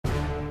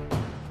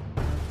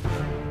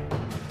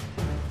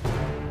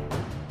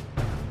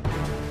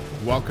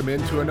Welcome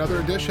into another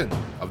edition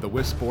of the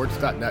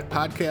WisSports.net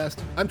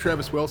podcast. I'm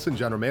Travis Wilson,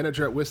 General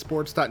Manager at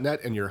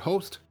WisSports.net and your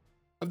host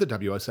of the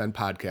WSN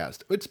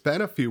podcast. It's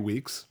been a few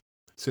weeks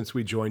since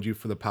we joined you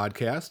for the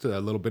podcast, a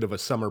little bit of a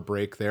summer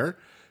break there.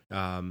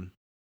 A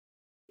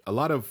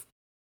lot of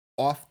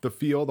off the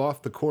field,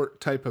 off the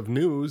court type of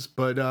news,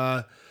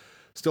 but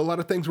still a lot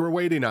of things we're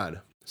waiting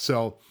on.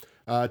 So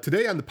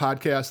today on the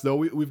podcast, though,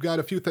 we've got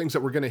a few things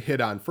that we're going to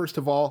hit on. First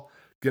of all,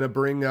 going to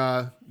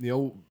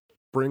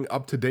bring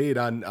up to date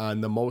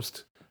on the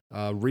most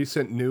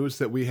recent news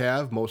that we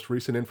have, most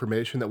recent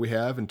information that we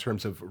have in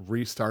terms of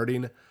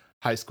restarting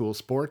high school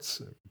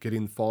sports,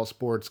 getting fall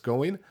sports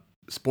going.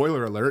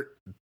 Spoiler alert,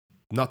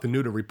 nothing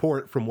new to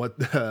report from what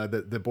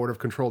the Board of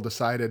Control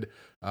decided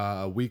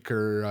a week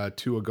or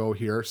two ago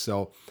here.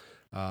 So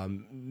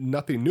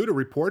nothing new to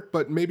report,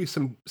 but maybe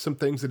some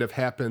things that have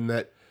happened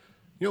that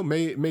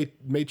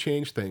may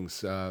change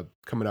things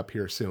coming up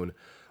here soon.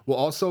 We'll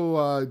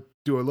also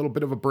do a little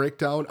bit of a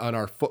breakdown on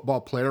our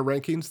football player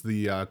rankings,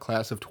 the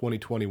class of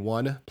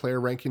 2021 player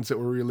rankings that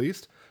were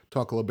released.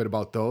 Talk a little bit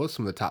about those,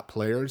 some of the top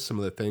players, some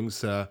of the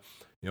things that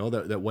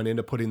went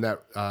into putting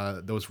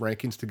those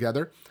rankings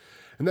together.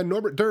 And then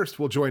Norbert Durst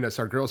will join us,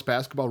 our girls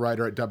basketball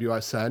writer at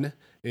WSN,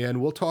 and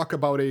we'll talk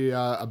about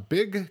a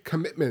big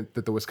commitment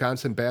that the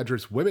Wisconsin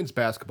Badgers women's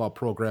basketball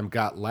program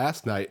got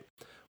last night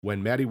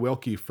when Maddie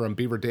Wilkie from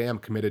Beaver Dam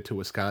committed to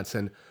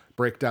Wisconsin.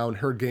 Break down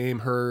her game,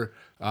 her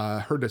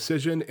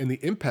decision, and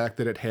the impact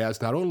that it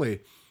has not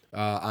only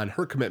on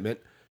her commitment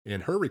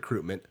and her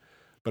recruitment,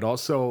 but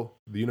also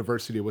the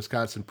University of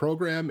Wisconsin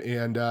program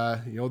and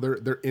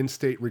their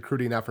in-state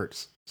recruiting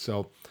efforts.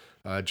 So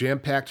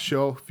jam-packed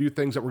show, a few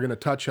things that we're going to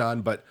touch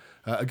on. But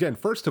again,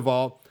 first of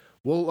all,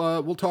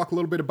 we'll talk a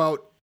little bit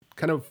about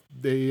kind of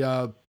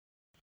the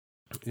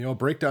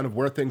breakdown of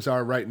where things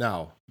are right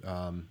now.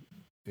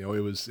 It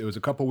was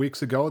a couple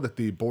weeks ago that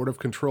the Board of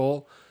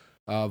Control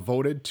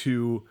voted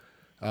to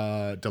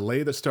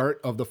delay the start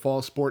of the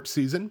fall sports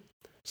season.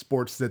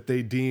 Sports that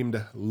they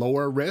deemed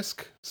lower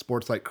risk,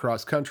 sports like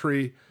cross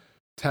country,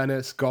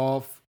 tennis,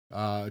 golf,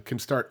 can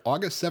start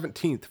August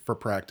 17th for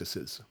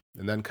practices,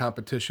 and then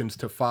competitions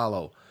to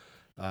follow.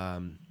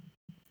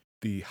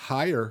 The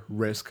higher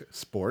risk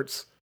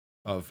sports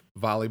of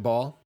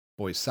volleyball,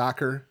 boys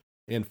soccer,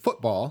 and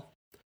football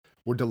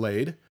were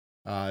delayed.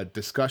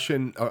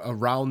 Discussion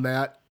around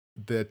that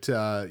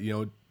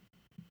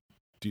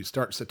do you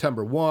start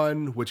September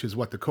 1, which is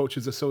what the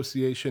Coaches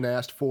Association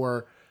asked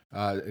for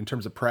in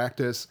terms of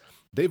practice.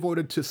 They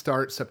voted to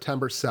start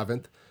September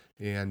 7th.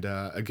 And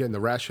again, the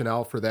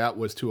rationale for that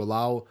was to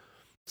allow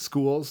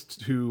schools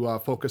to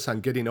focus on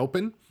getting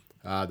open.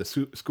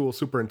 The school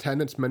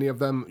superintendents, many of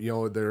them,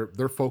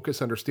 their focus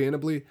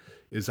understandably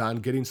is on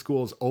getting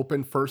schools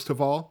open first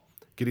of all,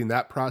 getting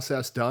that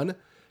process done.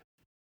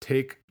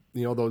 Take,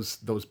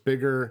 those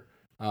bigger,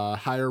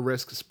 higher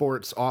risk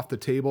sports off the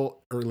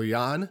table early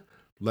on.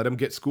 Let them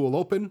get school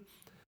open,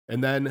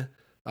 and then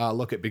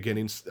look at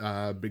beginning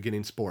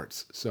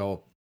sports.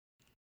 So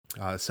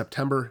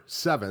September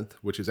 7th,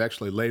 which is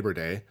actually Labor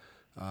Day,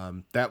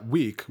 that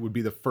week would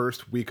be the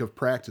first week of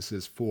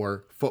practices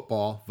for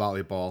football,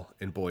 volleyball,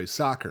 and boys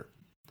soccer.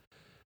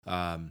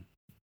 A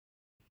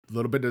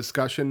little bit of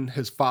discussion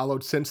has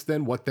followed since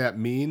then, what that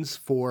means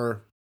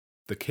for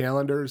the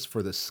calendars,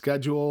 for the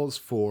schedules,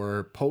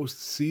 for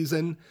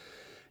postseason.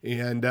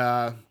 And,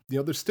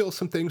 there's still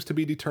some things to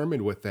be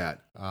determined with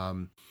that.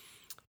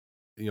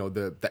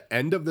 The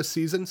end of the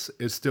seasons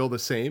is still the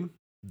same,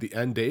 the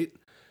end date.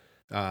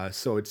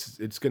 So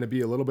it's going to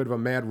be a little bit of a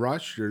mad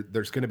rush.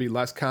 There's going to be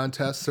less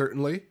contests,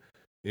 certainly,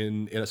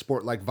 in a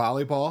sport like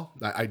volleyball.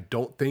 I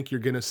don't think you're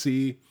going to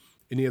see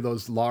any of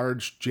those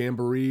large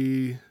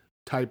jamboree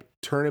type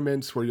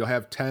tournaments where you'll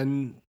have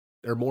 10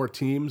 or more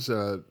teams,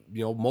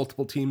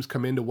 multiple teams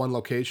come into one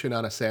location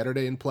on a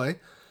Saturday and play.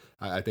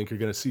 I think you're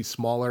going to see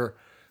smaller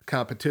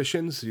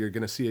competitions. You're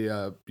going to see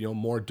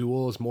more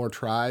duels, more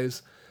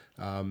tries,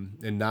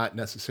 and not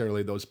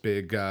necessarily those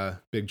big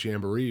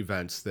jamboree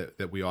events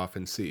that we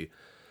often see.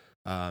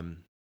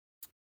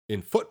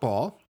 In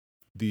football,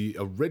 the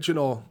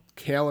original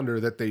calendar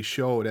that they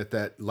showed at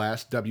that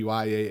last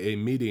WIAA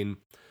meeting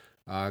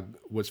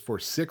was for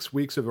 6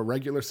 weeks of a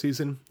regular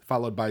season,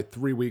 followed by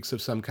 3 weeks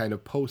of some kind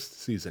of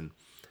postseason.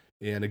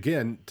 And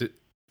again,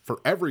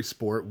 for every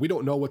sport, we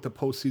don't know what the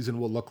postseason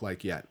will look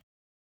like yet.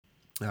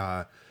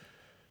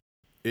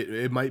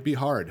 It might be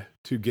hard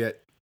to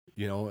get,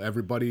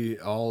 everybody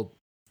all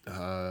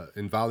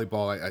in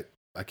volleyball.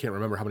 I can't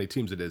remember how many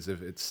teams it is.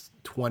 If it's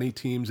 20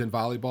 teams in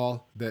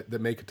volleyball that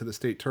make it to the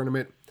state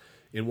tournament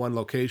in one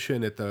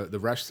location at the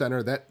Resch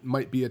Center, that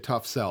might be a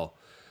tough sell.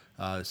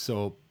 And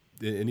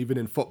even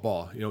in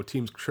football,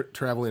 teams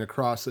traveling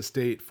across the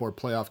state for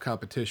playoff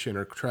competition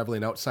or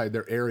traveling outside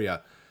their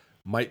area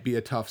might be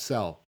a tough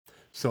sell.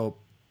 So,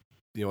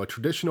 a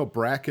traditional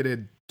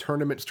bracketed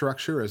tournament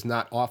structure is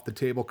not off the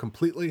table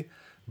completely,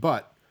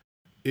 but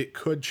it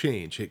could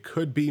change. It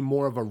could be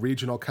more of a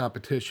regional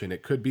competition.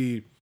 It could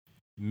be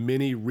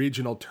mini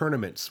regional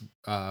tournaments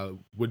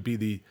would be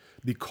the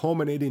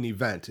culminating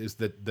event is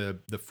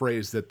the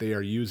phrase that they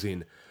are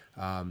using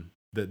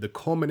The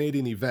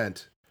culminating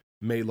event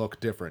may look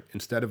different.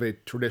 Instead of a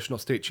traditional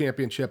state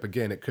championship,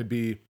 again, it could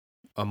be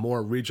a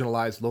more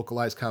regionalized,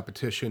 localized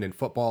competition. In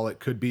football, it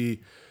could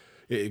be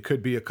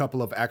a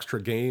couple of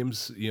extra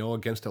games,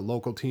 against a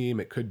local team.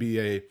 It could be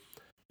a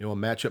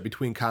matchup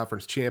between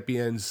conference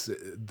champions.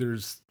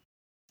 There's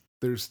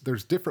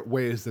different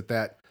ways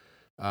that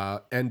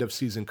end of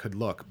season could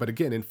look. But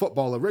again, in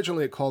football,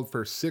 originally it called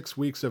for 6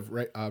 weeks of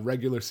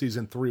regular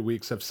season, 3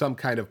 weeks of some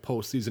kind of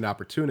postseason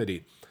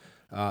opportunity.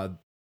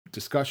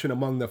 Discussion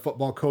among the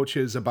football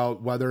coaches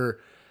about whether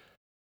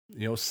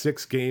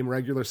 6-game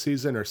regular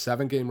season or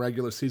 7-game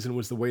regular season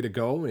was the way to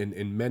go,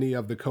 and many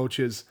of the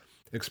coaches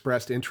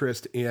expressed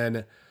interest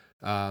in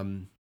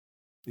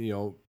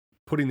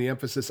putting the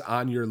emphasis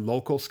on your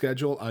local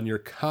schedule, on your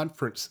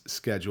conference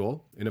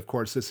schedule. And of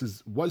course,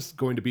 was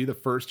going to be the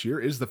first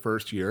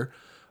year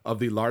of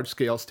the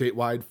large-scale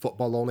statewide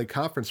football-only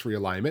conference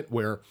realignment,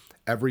 where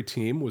every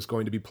team was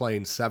going to be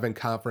playing 7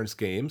 conference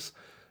games.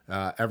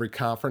 Every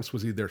conference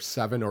was either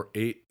 7 or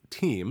 8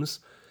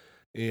 teams.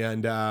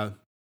 And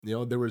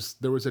there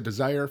was a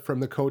desire from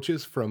the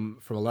coaches, from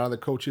a lot of the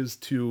coaches,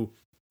 to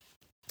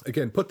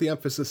again put the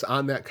emphasis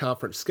on that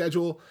conference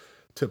schedule,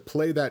 to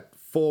play that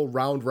full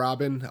round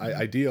robin,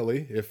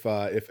 ideally, if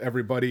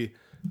everybody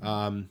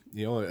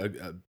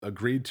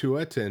agreed to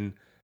it and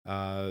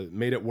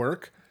made it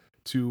work,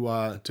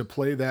 to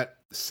play that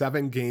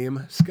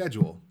 7-game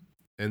schedule.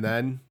 And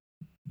then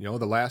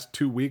the last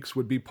 2 weeks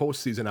would be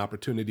postseason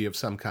opportunity of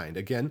some kind.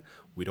 Again,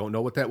 we don't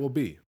know what that will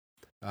be.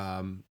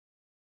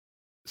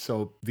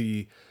 So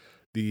the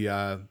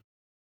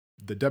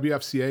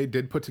WFCA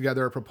did put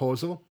together a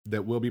proposal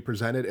that will be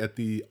presented at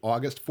the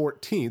August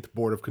 14th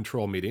Board of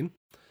Control meeting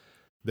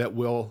that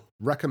will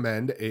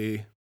recommend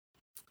a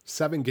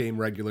 7-game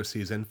regular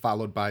season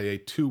followed by a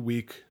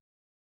 2-week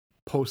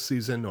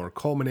postseason or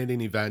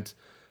culminating event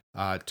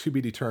to be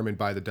determined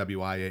by the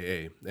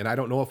WIAA. And I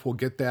don't know if we'll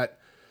get that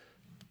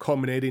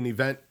culminating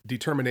event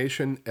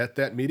determination at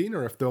that meeting,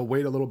 or if they'll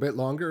wait a little bit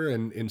longer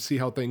and see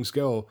how things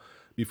go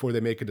before they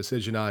make a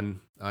decision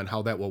on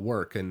how that will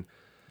work. And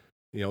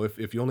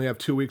if you only have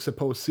 2 weeks of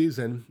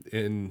postseason,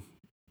 and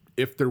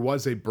if there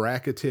was a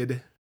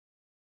bracketed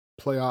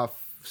playoff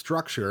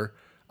structure,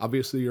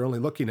 obviously you're only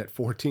looking at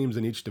 4 teams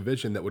in each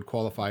division that would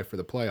qualify for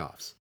the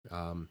playoffs.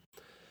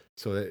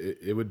 So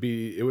it would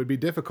be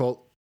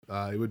difficult.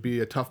 It would be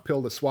a tough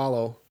pill to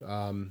swallow.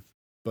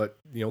 But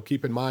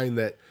keep in mind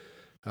that,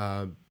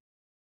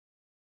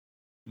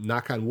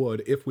 knock on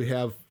wood, if we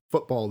have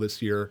football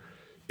this year,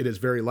 it is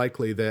very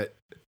likely that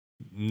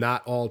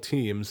not all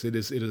teams, it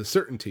is a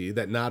certainty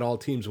that not all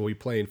teams will be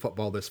playing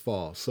football this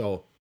fall.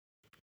 So,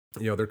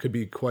 there could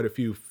be quite a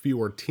few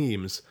fewer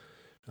teams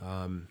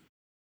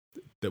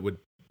that would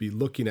be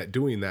looking at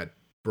doing that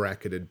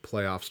bracketed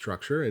playoff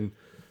structure. And,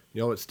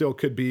 it still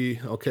could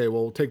be, okay,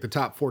 well, we'll take the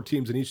top 4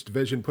 teams in each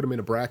division, put them in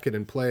a bracket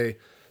and play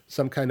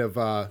some kind of,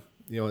 a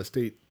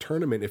state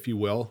tournament, if you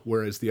will,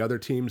 whereas the other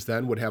teams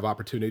then would have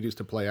opportunities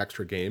to play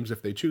extra games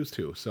if they choose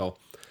to. So,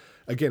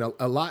 again,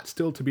 a lot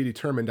still to be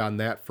determined on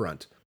that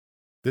front.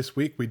 This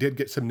week, we did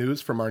get some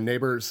news from our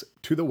neighbors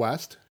to the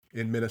west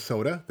in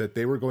Minnesota that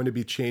they were going to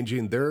be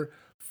changing their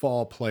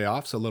fall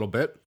playoffs a little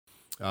bit,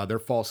 their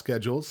fall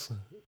schedules.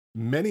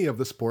 Many of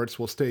the sports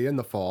will stay in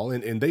the fall,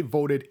 and they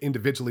voted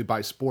individually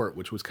by sport,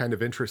 which was kind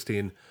of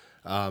interesting.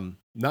 Not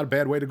a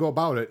bad way to go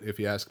about it, if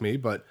you ask me,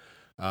 but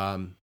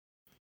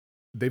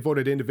they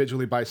voted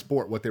individually by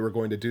sport what they were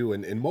going to do.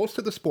 And most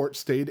of the sports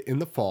stayed in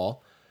the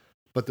fall,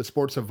 but the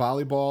sports of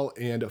volleyball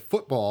and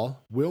football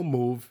will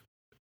move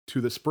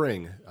to the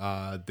spring.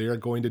 They are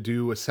going to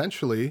do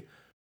essentially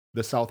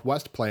the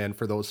Southwest plan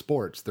for those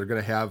sports. They're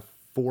going to have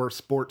 4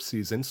 sports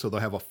seasons, so they'll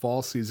have a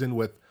fall season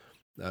with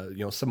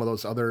some of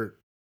those other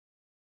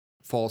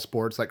fall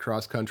sports like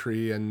cross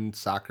country and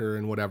soccer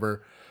and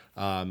whatever,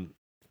 and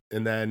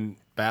then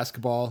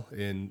basketball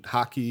and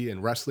hockey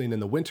and wrestling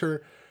in the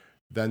winter.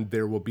 Then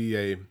there will be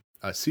a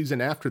season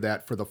after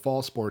that for the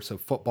fall sports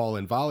of football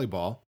and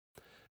volleyball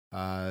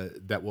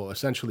that will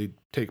essentially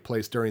take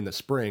place during the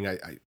spring.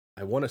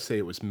 I want to say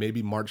it was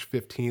maybe March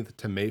 15th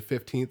to May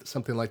 15th,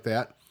 something like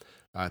that.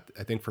 I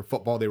think for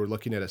football, they were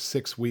looking at a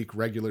 6-week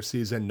regular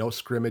season, no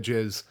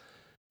scrimmages,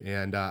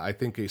 and I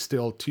think a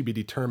still to be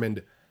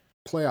determined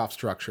playoff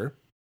structure.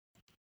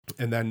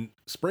 And then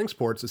spring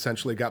sports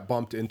essentially got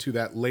bumped into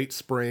that late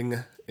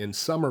spring and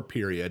summer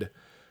period.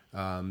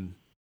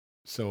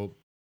 So,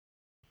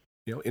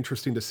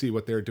 interesting to see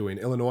what they're doing.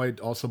 Illinois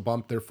also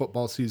bumped their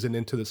football season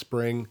into the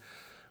spring,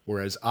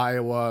 whereas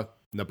Iowa,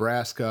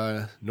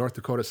 Nebraska, North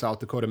Dakota, South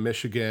Dakota,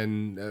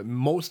 Michigan,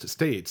 most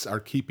states are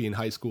keeping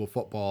high school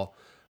football,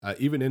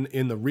 even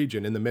in the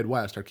region, in the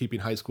Midwest, are keeping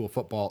high school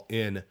football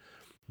in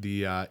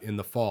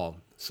the fall.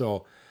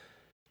 So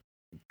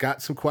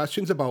got some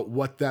questions about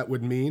what that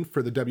would mean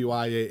for the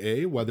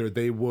WIAA, whether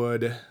they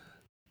would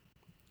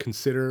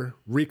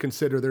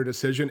reconsider their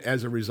decision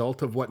as a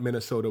result of what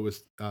Minnesota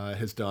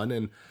has done.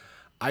 And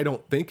I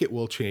don't think it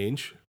will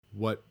change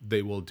what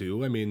they will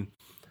do. I mean,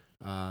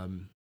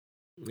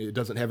 it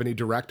doesn't have any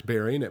direct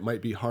bearing. It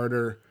might be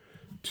harder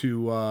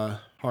to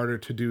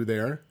do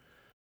there.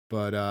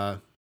 But I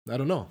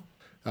don't know.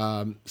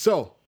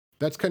 So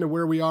that's kind of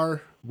where we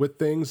are with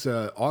things.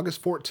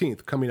 August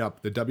 14th coming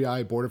up, the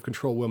WI Board of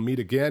Control will meet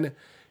again,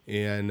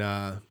 and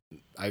I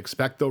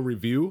expect they'll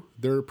review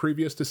their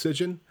previous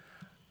decision.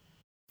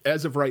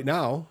 As of right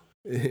now,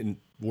 and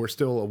we're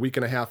still a week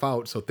and a half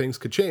out, so things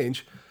could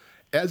change.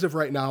 As of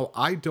right now,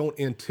 I don't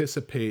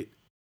anticipate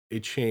a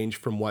change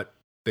from what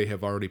they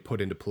have already put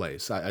into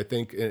place. I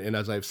think, and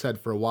as I've said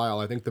for a while,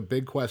 I think the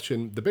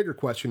bigger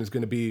question is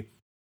going to be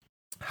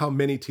how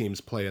many teams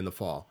play in the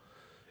fall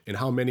and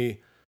how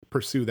many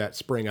pursue that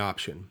spring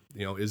option.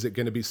 Is it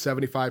going to be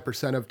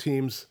 75% of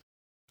teams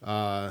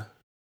that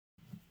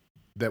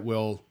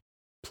will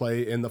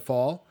play in the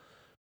fall?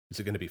 Is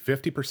it going to be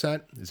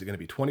 50%? Is it going to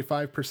be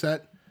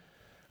 25%?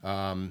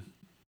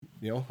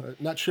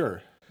 Not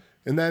sure.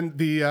 And then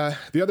the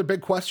other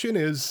big question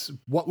is,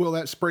 what will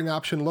that spring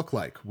option look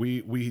like?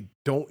 We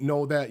don't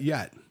know that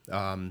yet.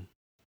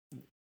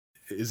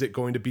 Is it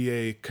going to be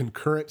a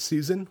concurrent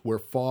season where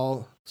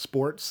fall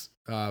sports,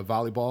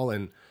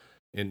 volleyball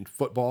and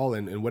football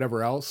and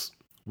whatever else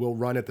will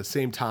run at the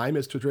same time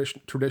as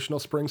traditional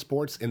spring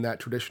sports in that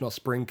traditional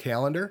spring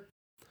calendar,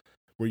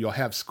 where you'll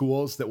have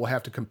schools that will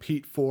have to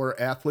compete for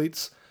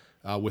athletes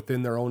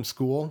within their own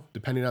school,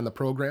 depending on the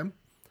program?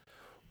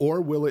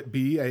 Or will it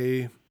be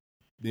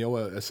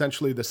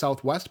essentially the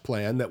Southwest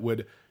plan that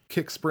would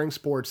kick spring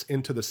sports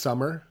into the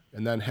summer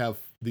and then have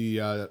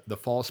the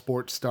fall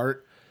sports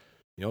start,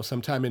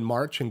 sometime in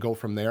March and go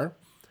from there?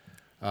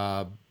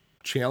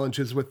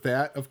 Challenges with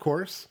that, of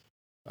course.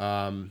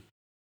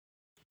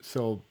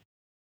 So,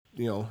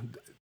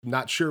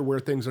 not sure where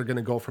things are going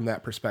to go from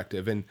that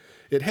perspective. And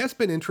it has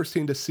been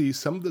interesting to see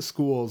some of the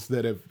schools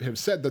that have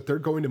said that they're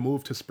going to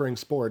move to spring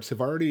sports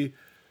have already,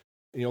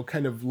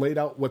 kind of laid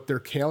out what their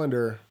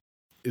calendar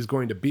is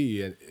going to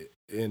be.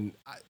 And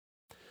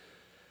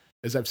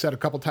as I've said a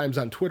couple times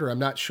on Twitter, I'm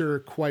not sure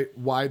quite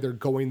why they're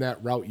going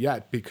that route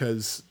yet,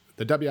 because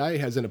the WIA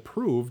hasn't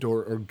approved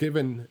or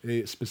given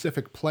a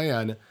specific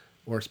plan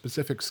or a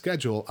specific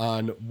schedule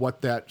on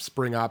what that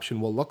spring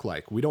option will look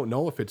like. We don't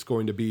know if it's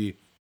going to be,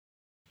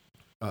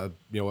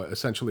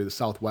 essentially the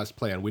Southwest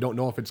plan. We don't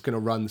know if it's going to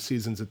run the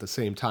seasons at the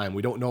same time.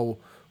 We don't know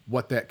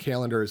what that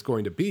calendar is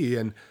going to be.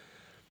 And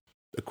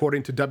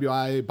according to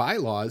WIA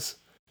bylaws,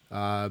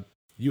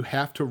 you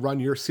have to run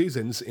your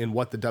seasons in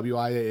what the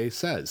WIAA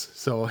says.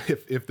 So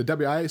if the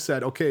WIA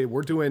said, okay,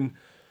 we're doing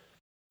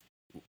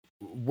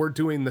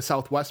the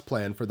Southwest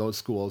plan for those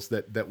schools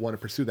that want to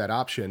pursue that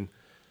option,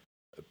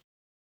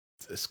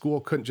 a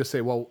school couldn't just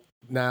say, well,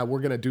 nah,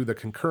 we're going to do the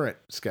concurrent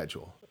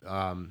schedule.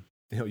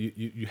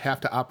 You have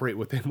to operate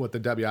within what the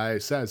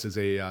WIA says as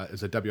a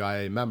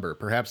WIA member.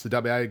 Perhaps the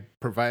WIA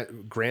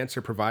grants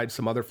or provides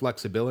some other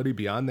flexibility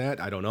beyond that.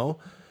 I don't know,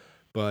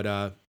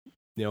 but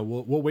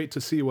we'll wait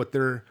to see what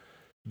their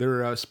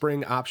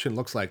spring option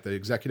looks like. The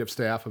executive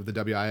staff of the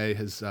WIA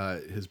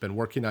has been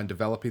working on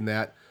developing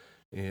that,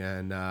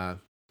 and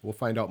we'll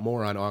find out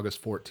more on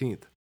August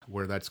 14th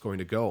where that's going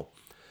to go.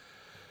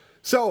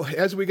 So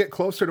as we get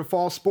closer to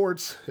fall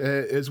sports,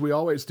 as we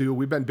always do,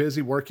 we've been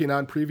busy working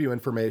on preview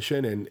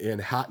information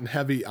and hot and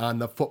heavy on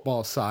the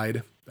football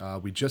side.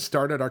 We just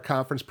started our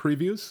conference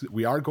previews.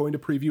 We are going to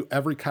preview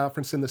every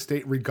conference in the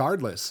state,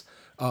 regardless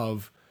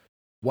of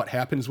what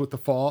happens with the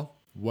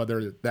fall,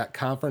 whether that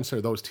conference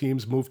or those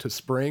teams move to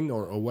spring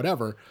or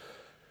whatever.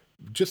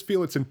 Just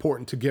feel it's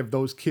important to give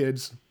those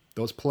kids,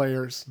 those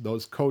players,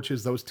 those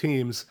coaches, those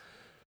teams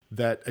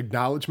that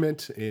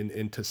acknowledgement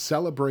and to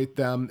celebrate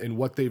them and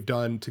what they've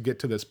done to get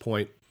to this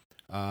point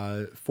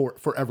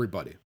for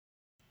everybody.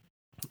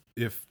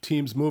 If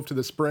teams move to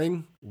the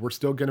spring, we're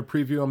still going to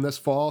preview them this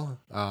fall.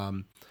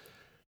 And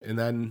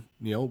then,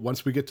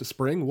 once we get to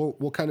spring,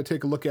 we'll kind of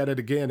take a look at it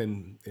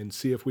again and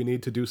see if we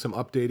need to do some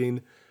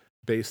updating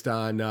based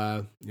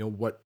on,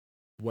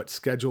 what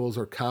schedules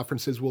or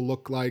conferences will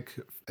look like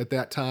at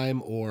that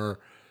time,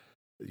 or,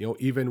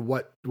 even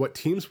what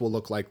teams will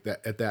look like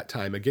at that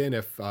time. Again,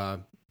 if,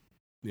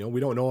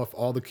 we don't know if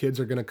all the kids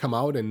are going to come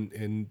out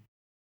and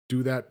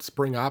do that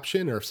spring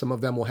option, or if some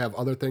of them will have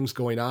other things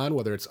going on,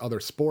 whether it's other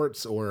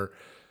sports or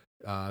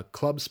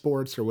club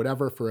sports or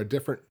whatever for a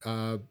different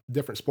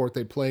sport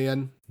they play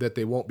in that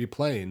they won't be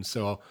playing.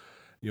 So,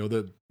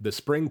 the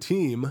spring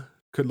team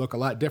could look a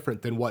lot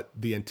different than what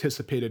the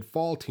anticipated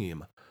fall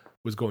team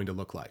was going to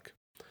look like.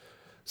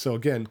 So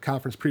again,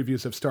 conference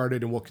previews have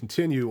started and will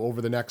continue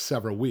over the next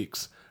several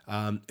weeks.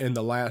 In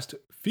the last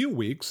few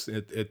weeks,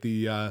 at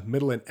the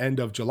middle and end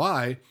of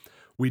July,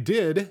 we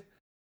did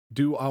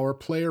do our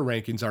player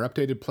rankings, our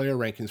updated player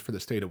rankings for the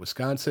state of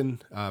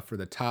Wisconsin, for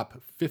the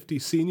top 50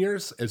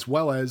 seniors, as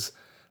well as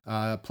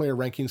player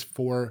rankings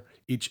for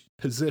each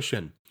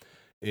position.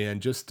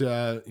 And just,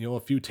 a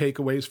few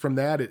takeaways from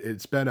that.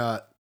 It's been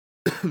an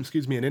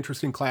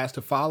interesting class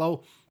to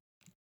follow.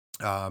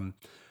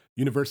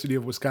 University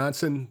of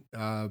Wisconsin,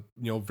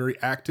 very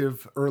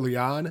active early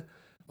on,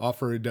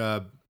 offered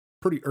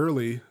pretty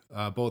early,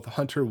 both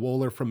Hunter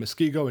Wohler from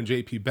Muskego and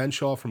J.P.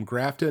 Benshaw from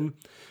Grafton.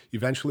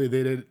 Eventually,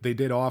 they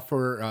did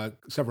offer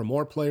several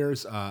more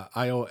players.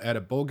 Io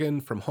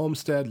Adebogan from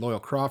Homestead, Loyal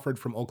Crawford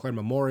from Eau Claire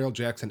Memorial,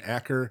 Jackson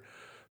Acker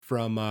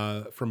from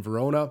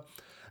Verona.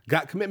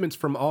 Got commitments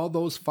from all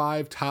those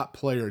 5 top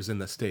players in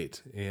the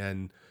state.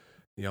 And,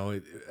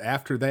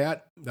 after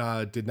that,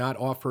 did not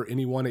offer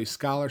anyone a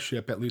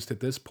scholarship, at least at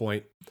this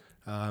point.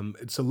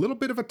 It's a little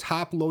bit of a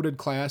top-loaded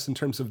class in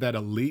terms of that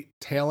elite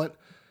talent.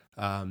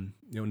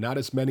 Not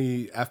as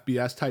many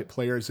FBS type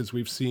players as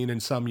we've seen in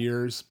some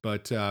years,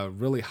 but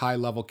really high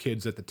level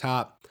kids at the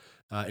top.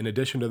 In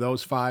addition to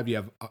those 5, you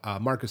have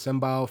Marcus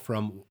Embau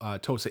from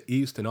Tosa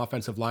East, an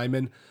offensive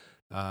lineman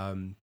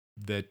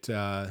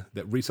that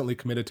recently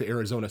committed to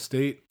Arizona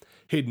State.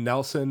 Hayden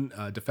Nelson,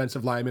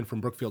 defensive lineman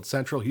from Brookfield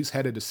Central. He's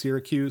headed to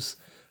Syracuse.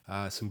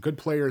 Some good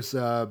players,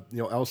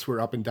 elsewhere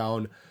up and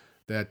down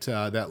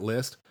that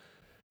list.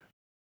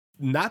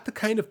 Not the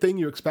kind of thing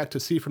you expect to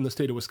see from the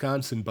state of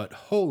Wisconsin, but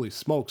holy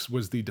smokes,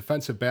 was the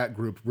defensive back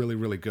group really,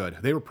 really good.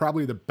 They were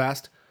probably the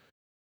best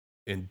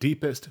and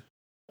deepest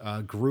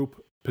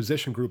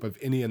position group of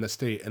any in the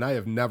state, and I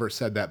have never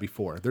said that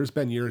before. There's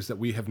been years that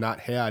we have not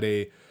had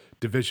a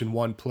Division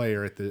I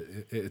player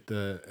in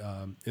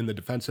the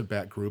defensive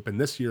back group,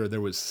 and this year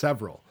there was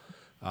several.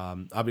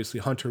 Obviously,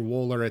 Hunter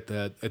Wohler at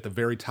the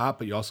very top,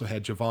 but you also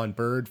had Javon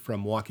Bird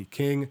from Milwaukee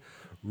King,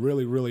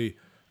 really, really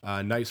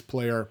nice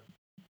player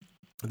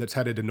that's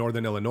headed to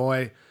Northern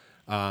Illinois.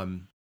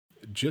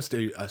 Just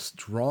a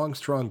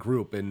strong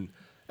group. And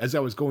as I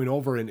was going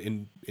over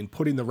and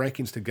putting the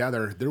rankings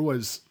together, there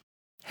was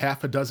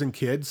half a dozen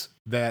kids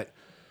that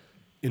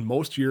in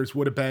most years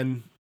would have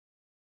been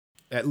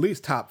at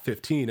least top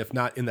 15, if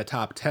not in the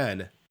top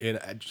 10. And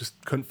I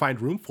just couldn't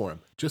find room for them.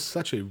 Just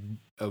such a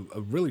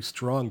really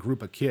strong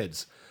group of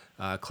kids.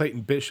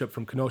 Clayton Bishop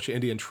from Kenosha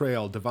Indian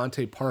Trail,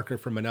 Devontae Parker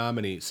from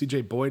Menominee,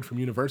 CJ Boyd from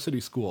University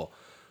School,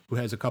 who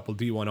has a couple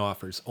D1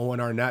 offers. Owen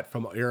Arnett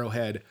from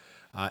Arrowhead,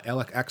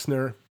 Alec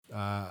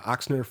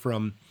Oxner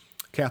from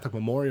Catholic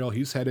Memorial.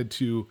 He's headed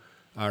to,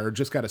 or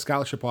just got a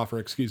scholarship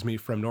offer,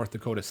 from North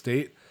Dakota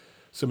State.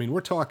 So,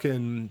 we're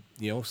talking,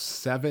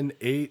 7,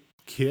 8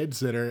 kids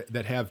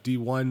that have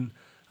D1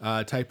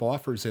 type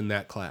offers in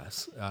that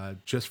class,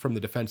 just from the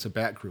defensive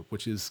back group,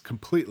 which is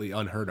completely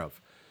unheard of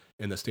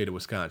in the state of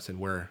Wisconsin,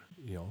 where,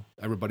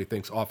 everybody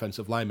thinks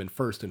offensive linemen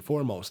first and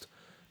foremost.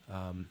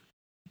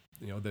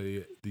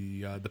 The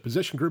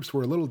position groups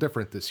were a little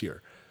different this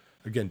year.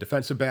 Again,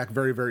 defensive back,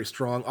 very, very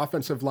strong.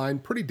 Offensive line,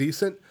 pretty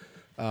decent.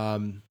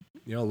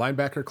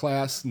 Linebacker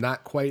class,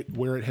 not quite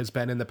where it has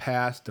been in the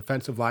past.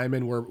 Defensive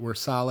linemen were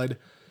solid.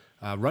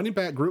 Running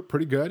back group,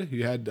 pretty good.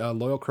 You had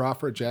Loyal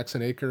Crawford,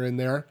 Jackson Acker in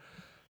there.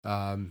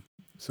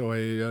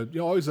 So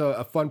always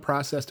a fun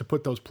process to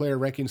put those player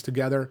rankings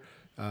together.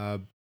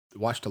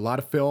 Watched a lot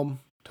of film,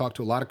 talked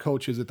to a lot of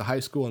coaches at the high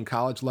school and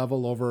college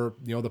level over,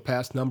 the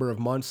past number of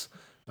months.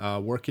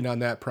 Working on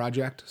that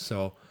project.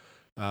 So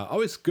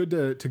always good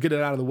to get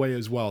it out of the way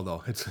as well,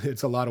 though.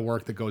 It's a lot of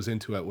work that goes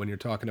into it when you're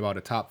talking about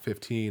a top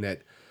 15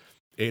 at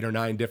 8 or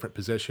 9 different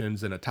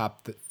positions and a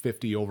top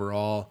 50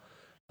 overall.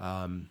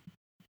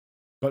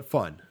 But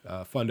fun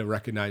to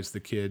recognize the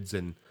kids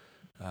and,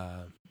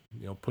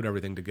 put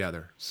everything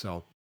together.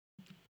 So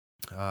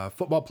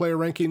football player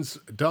rankings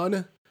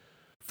done.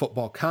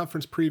 Football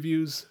conference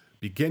previews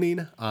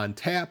beginning on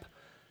tap.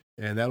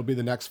 And that'll be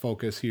the next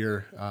focus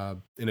here,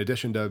 in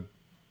addition to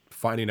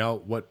finding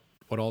out what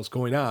all's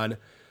going on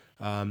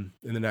in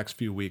the next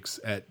few weeks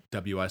at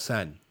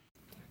WSN.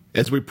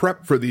 As we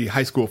prep for the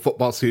high school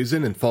football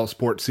season and fall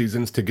sports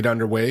seasons to get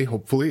underway,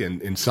 hopefully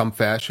in some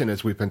fashion,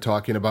 as we've been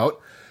talking about,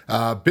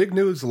 big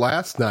news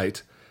last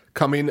night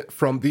coming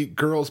from the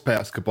girls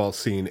basketball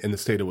scene in the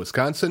state of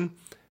Wisconsin.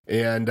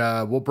 And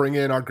we'll bring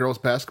in our girls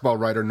basketball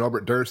writer,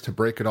 Norbert Durst, to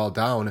break it all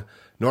down.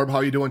 Norb, how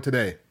are you doing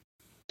today?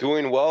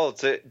 Doing well.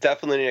 It's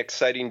definitely an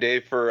exciting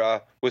day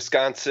for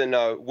Wisconsin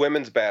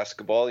women's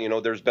basketball.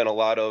 There's been a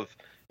lot of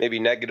maybe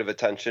negative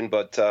attention,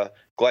 but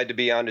glad to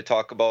be on to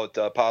talk about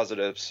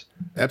positives.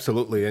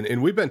 Absolutely.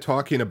 And we've been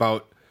talking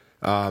about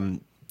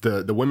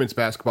the women's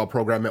basketball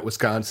program at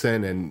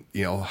Wisconsin and,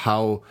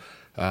 how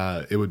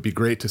it would be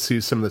great to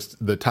see some of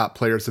the top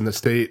players in the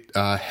state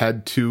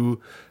head to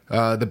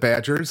the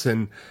Badgers.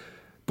 And,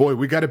 boy,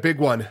 we got a big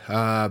one.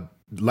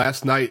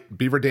 Last night,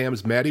 Beaver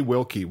Dam's Maddie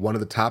Wilkie, one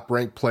of the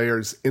top-ranked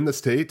players in the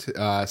state,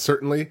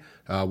 certainly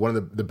one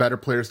of the better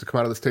players to come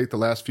out of the state the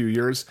last few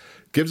years,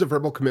 gives a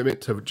verbal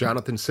commitment to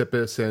Jonathan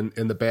Sippis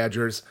and the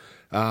Badgers.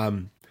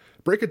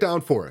 Break it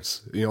down for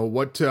us.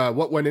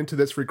 What went into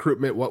this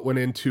recruitment? What went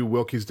into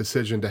Wilkie's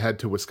decision to head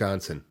to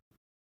Wisconsin?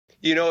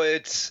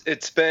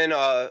 It's been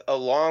a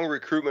long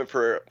recruitment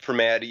for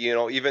Maddie.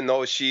 Even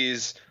though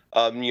she's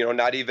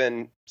not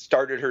even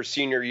started her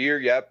senior year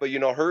yet, but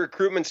her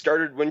recruitment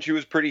started when she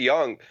was pretty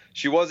young.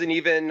 She wasn't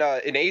even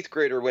an 8th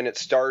grader when it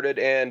started,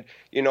 and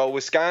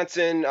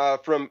Wisconsin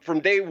from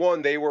day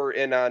one they were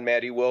in on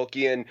Maddie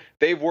Wilkie, and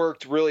they've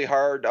worked really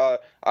hard.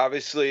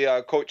 Obviously,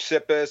 Coach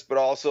Sippis, but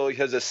also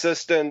his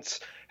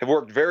assistants have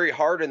worked very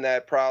hard in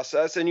that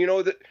process. And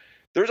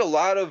there's a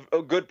lot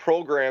of good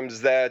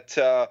programs that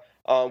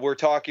we're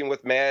talking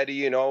with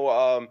Maddie.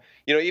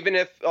 Even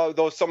if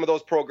some of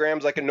those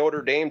programs like a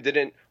Notre Dame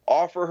didn't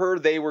offer her,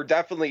 they were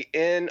definitely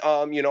in,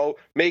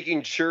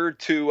 making sure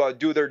to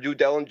do their due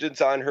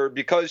diligence on her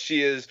because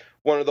she is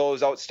one of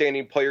those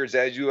outstanding players,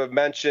 as you have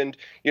mentioned.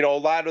 A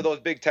lot of those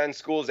Big Ten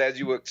schools, as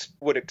you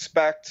would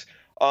expect,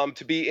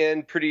 to be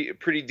in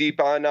pretty deep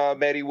on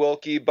Maddie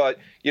Wilkie. But,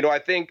 I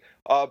think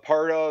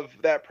part of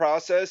that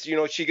process,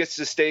 she gets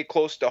to stay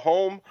close to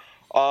home,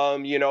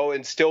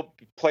 and still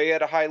play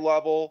at a high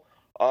level.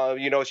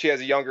 She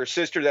has a younger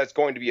sister that's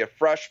going to be a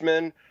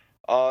freshman.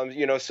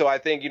 So I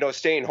think,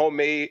 staying home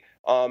may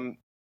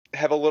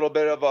have a little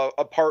bit of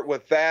a part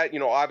with that.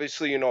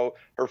 Obviously,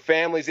 her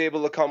family's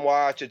able to come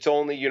watch. It's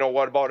only,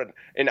 about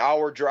an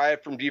hour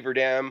drive from Beaver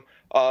Dam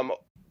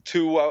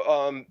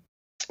to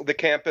the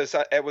campus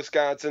at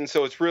Wisconsin.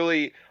 So it's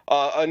really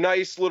a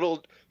nice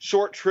little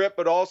short trip,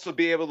 but also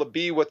be able to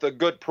be with a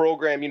good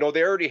program.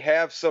 They already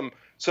have some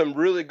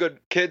really good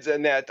kids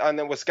on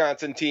the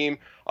Wisconsin team.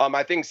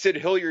 I think Sid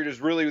Hilliard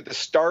is really the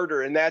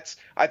starter, and that's,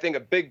 I think,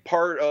 a big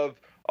part of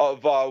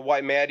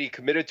why Maddie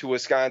committed to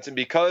Wisconsin,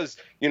 because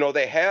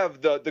they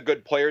have the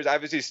good players.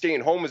 Obviously,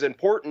 staying home is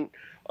important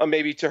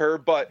maybe to her,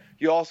 but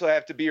you also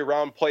have to be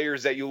around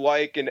players that you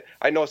like. And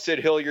I know Sid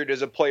Hilliard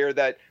is a player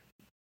that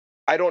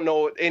I don't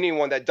know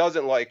anyone that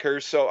doesn't like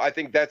her, so I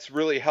think that's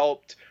really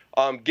helped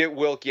get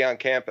Wilkie on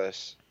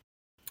campus.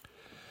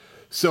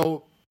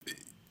 So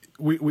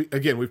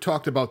we've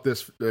talked about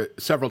this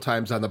several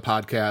times on the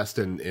podcast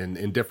and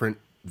in different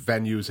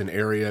venues and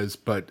areas,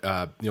 but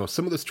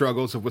some of the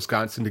struggles of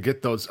Wisconsin to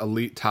get those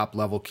elite top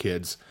level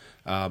kids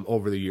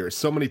over the years.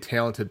 So many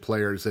talented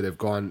players that have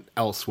gone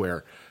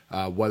elsewhere,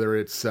 whether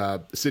it's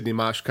Sydney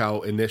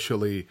Moshkow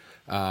initially,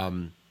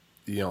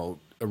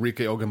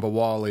 Arike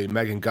Ogunbowale,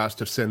 Megan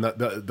Gustafson.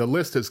 The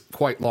list is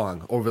quite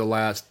long over the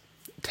last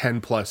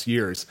 10 plus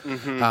years.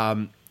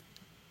 Mm-hmm.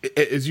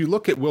 As you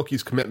look at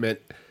Wilkie's commitment,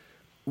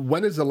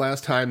 when is the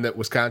last time that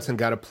Wisconsin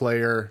got a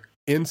player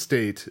in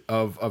state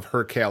of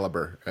her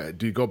caliber?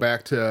 Do you go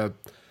back to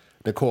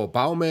Nicole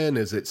Bauman?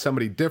 Is it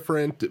somebody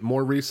different,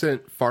 more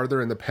recent,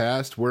 farther in the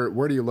past?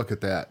 Where do you look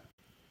at that?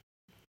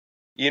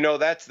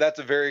 That's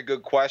a very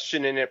good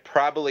question, and it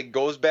probably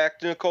goes back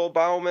to Nicole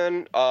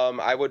Bauman.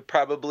 I would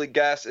probably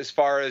guess, as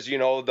far as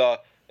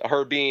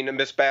her being a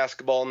Miss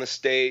Basketball in the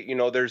state.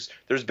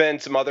 There's been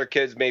some other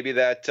kids maybe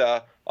that,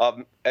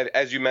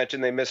 as you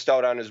mentioned, they missed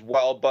out on as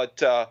well.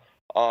 But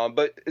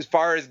as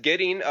far as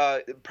getting,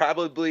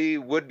 probably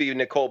would be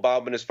Nicole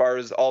Bauman, as far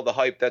as all the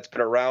hype that's been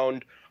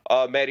around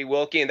Maddie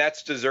Wilkie, and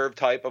that's deserved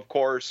hype, of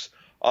course.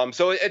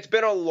 So it's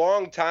been a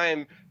long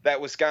time that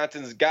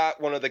Wisconsin's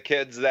got one of the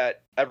kids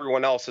that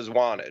everyone else has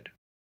wanted.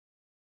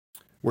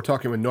 We're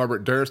talking with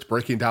Norbert Durst,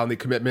 breaking down the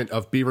commitment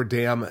of Beaver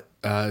Dam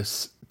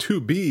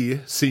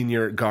 2B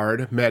senior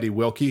guard Maddie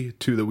Wilkie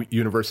to the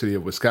University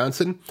of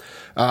Wisconsin.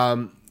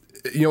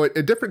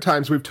 At different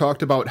times we've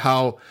talked about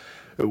how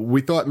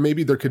we thought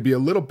maybe there could be a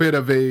little bit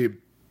of an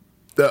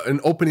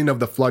opening of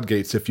the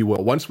floodgates, if you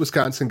will. Once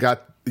Wisconsin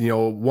got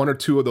one or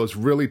two of those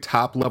really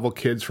top level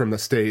kids from the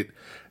state,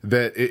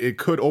 that it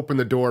could open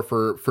the door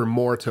for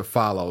more to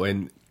follow.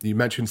 And you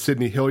mentioned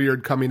Sydney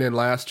Hilliard coming in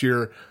last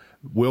year,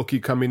 Wilkie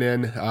coming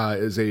in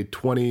as a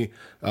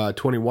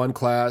 2021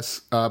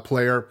 class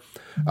player.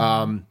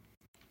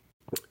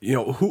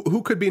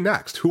 Who could be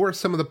next? Who are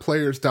some of the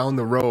players down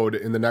the road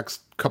in the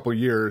next couple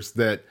years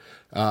that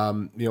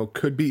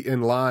could be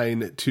in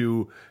line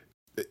to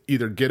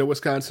either get a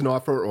Wisconsin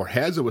offer or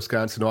has a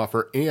Wisconsin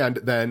offer and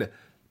then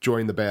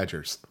join the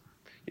Badgers?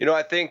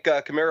 I think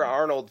Kamara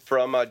Arnold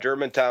from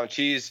Germantown,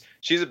 she's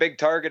a big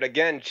target.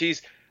 Again,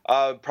 she's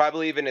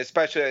probably even,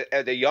 especially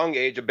at a young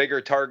age, a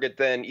bigger target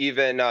than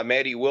even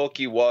Maddie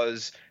Wilkie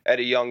was at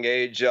a young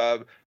age.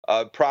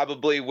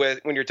 Probably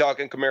when you're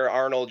talking Kamara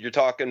Arnold, you're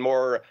talking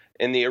more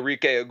in the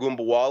Arike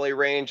Ogunbowale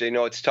range. I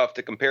know it's tough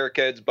to compare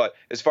kids, but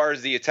as far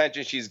as the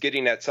attention she's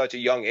getting at such a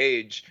young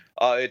age,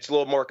 it's a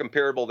little more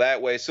comparable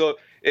that way. So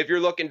if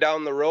you're looking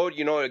down the road,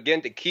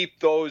 again, to keep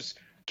those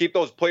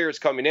players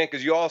coming in,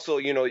 because you also,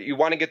 you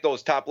want to get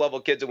those top level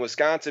kids in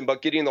Wisconsin,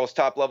 but getting those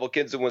top level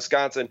kids in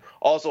Wisconsin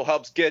also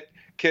helps get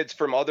kids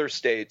from other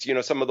states,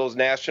 some of those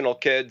national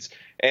kids.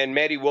 And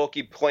Maddie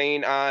Wilkie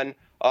playing on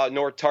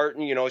North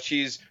Tartan,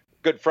 she's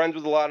good friends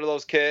with a lot of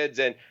those kids,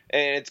 and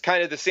it's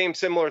kind of the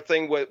similar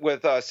thing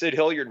with Sid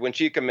Hilliard when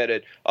she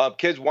committed.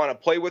 Kids want to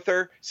play with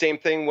her. Same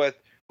thing with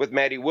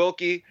Maddie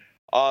Wilkie.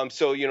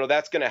 So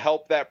that's going to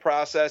help that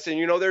process. And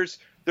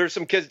there's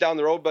some kids down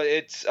the road, but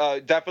it's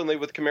definitely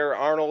with Kamara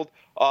Arnold.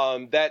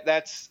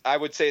 That's I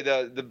would say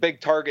the big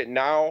target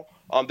now.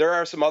 There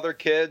are some other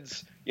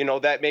kids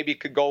that maybe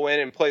could go in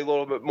and play a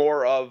little bit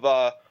more of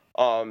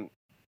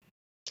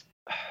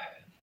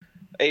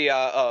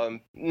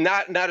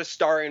not a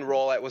starring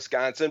role at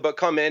Wisconsin, but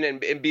come in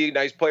and be a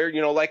nice player.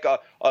 Like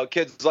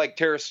kids like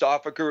Tara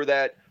Stoffaker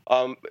that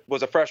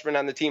was a freshman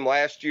on the team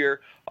last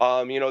year.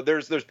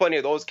 There's plenty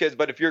of those kids,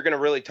 but if you're going to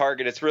really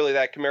target, it's really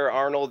that Kamara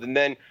Arnold, and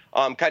then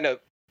kind of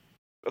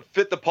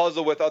fit the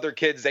puzzle with other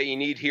kids that you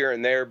need here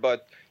and there.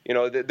 But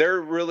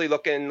they're really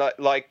looking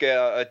like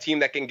a team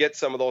that can get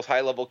some of those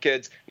high-level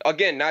kids.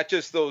 Again, not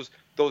just those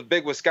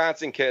big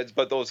Wisconsin kids,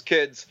 but those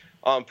kids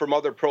from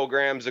other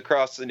programs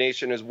across the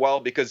nation as well,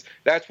 because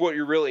that's what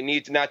you really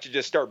need to not to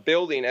just start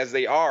building as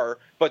they are,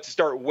 but to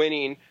start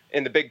winning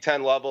in the Big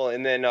Ten level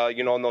and then,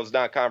 in those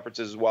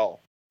non-conferences as well.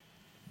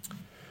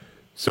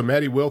 So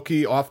Maddie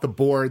Wilkie off the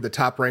board, the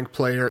top-ranked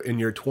player in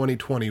your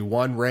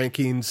 2021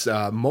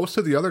 rankings. Most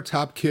of the other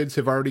top kids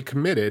have already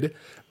committed.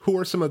 Who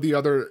are some of the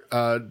other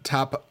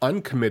top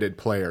uncommitted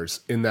players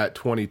in that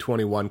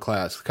 2021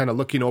 class? Kind of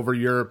looking over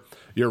your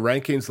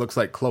rankings, looks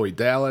like Chloe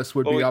Dallas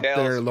would be up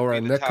there,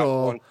 Laura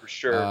Nickel. For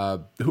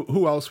sure.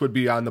 Who else would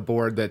be on the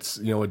board that's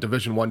a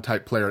Division I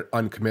type player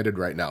uncommitted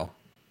right now?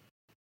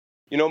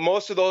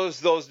 Most of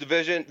those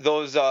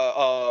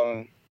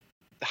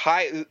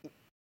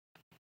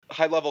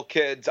high level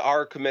kids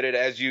are committed,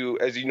 as you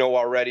know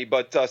already.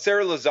 But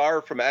Sarah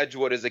Lazar from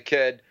Edgewood is a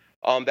kid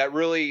that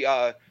really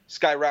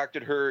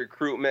skyrocketed her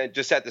recruitment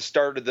just at the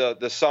start of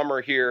the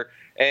summer here,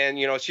 and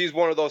she's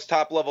one of those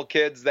top level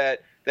kids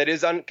that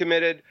is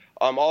uncommitted.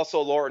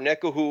 Also Laura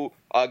Nickel, who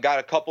got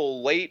a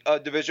couple late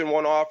Division I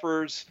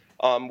offers,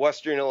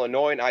 Western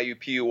Illinois and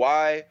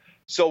IUPUI.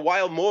 So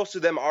while most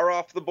of them are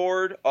off the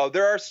board,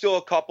 there are still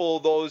a couple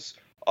of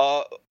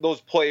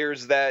those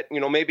players that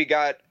maybe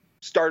got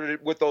started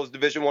with those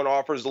Division I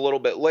offers a little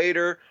bit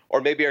later,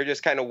 or maybe are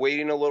just kind of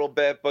waiting a little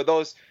bit. But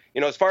those,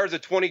 as far as the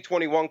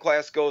 2021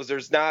 class goes,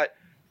 there's not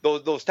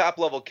those top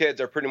level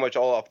kids are pretty much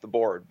all off the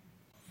board.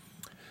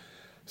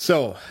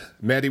 So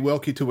Maddie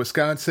Wilkie to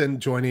Wisconsin,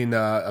 joining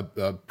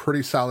a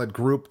pretty solid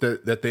group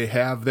that they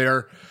have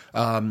there.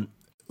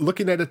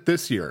 Looking at it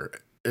this year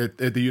at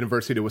the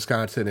University of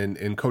Wisconsin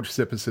and Coach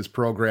Sippes's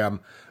program,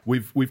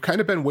 we've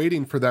kind of been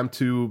waiting for them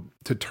to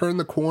turn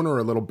the corner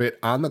a little bit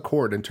on the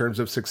court in terms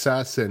of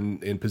success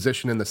and in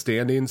position in the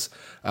standings.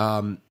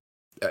 I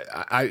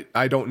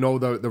don't know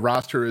the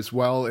roster as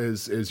well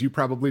as you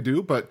probably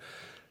do, but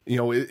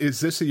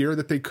is this a year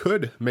that they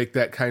could make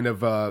that kind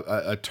of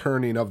a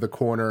turning of the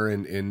corner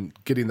and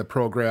getting the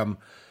program,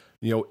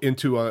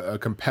 into a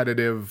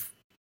competitive,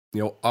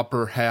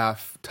 upper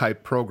half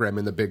type program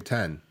in the Big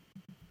Ten?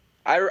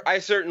 I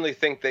certainly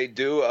think they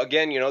do.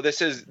 Again,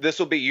 this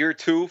will be year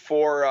 2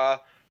 for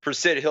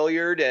Sid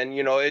Hilliard, and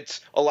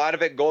it's a lot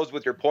of it goes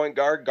with your point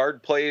guard.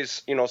 Guard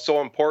plays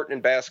so important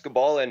in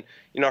basketball, and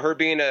her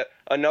being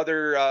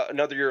another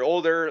year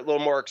older, a little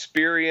more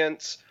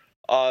experience,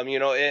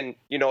 and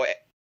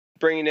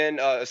bringing in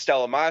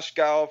Stella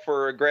Moshkow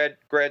for a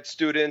grad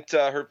student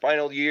her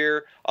final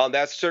year,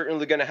 that's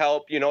certainly going to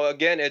help.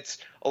 Again, it's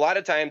a lot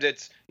of times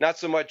it's not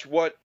so much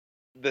what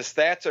the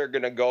stats are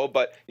going to go,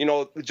 but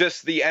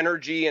just the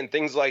energy and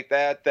things like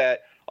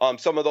that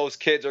some of those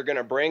kids are going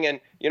to bring. And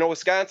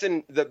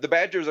Wisconsin, the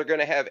Badgers are going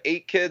to have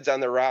 8 kids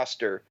on their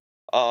roster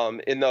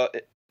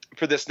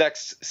for this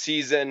next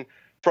season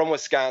from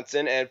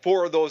Wisconsin, and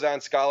 4 of those on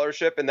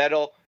scholarship, and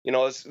there'll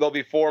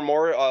be 4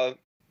 more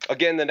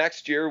again the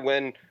next year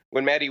when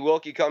Maddie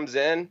Wilkie comes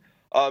in.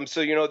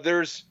 So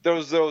there's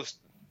those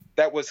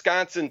that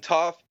Wisconsin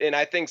tough, and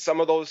I think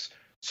some of those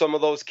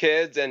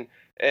kids and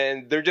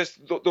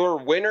they're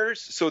winners,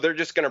 so they're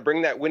just going to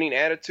bring that winning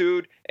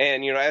attitude.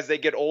 And as they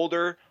get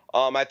older,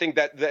 I think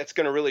that's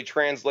going to really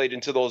translate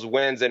into those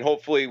wins, and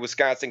hopefully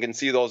Wisconsin can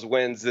see those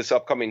wins this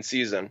upcoming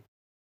season.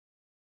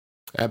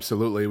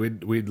 Absolutely,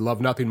 we'd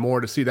love nothing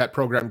more to see that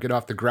program get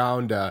off the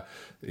ground.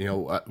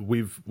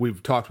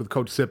 We've talked with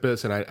Coach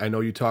Sippes, and I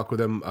know you talk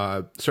with him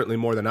certainly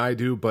more than I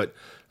do. But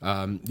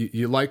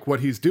you like what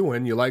he's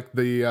doing, you like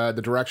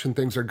the direction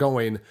things are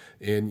going,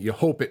 and you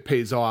hope it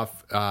pays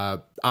off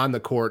on the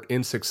court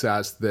in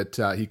success,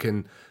 that he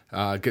can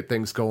get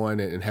things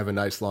going and have a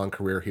nice long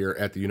career here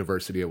at the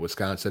University of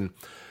Wisconsin.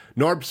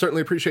 Norb,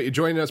 certainly appreciate you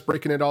joining us,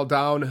 breaking it all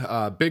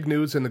down. Big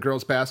news in the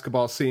girls'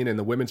 basketball scene and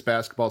the women's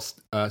basketball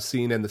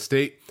scene in the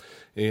state,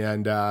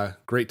 and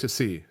great to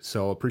see.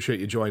 So appreciate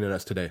you joining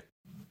us today.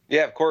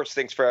 Yeah, of course.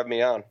 Thanks for having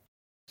me on.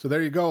 So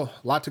there you go. A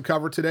lot to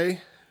cover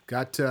today.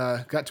 Got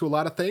to a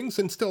lot of things,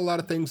 and still a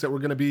lot of things that we're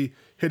going to be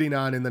hitting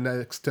on in the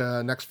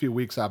next few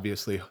weeks,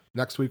 obviously.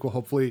 Next week we'll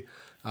hopefully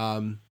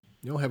have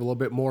a little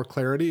bit more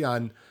clarity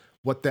on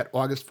what that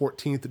August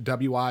 14th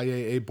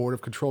WIAA Board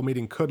of Control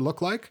meeting could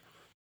look like.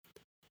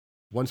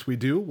 Once we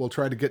do, we'll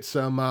try to get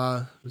some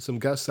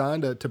guests on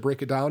to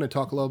break it down and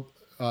talk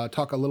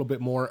a little bit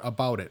more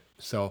about it.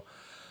 So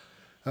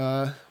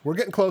we're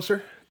getting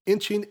closer,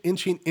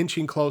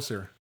 inching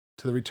closer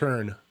to the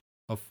return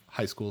of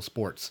high school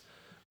sports,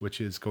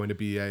 which is going to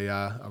be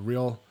a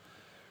real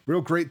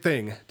great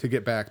thing to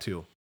get back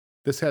to.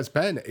 This has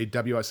been a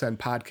WSN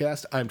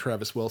podcast. I'm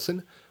Travis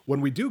Wilson.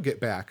 When we do get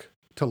back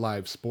to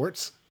live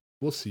sports,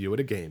 we'll see you at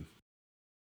a game.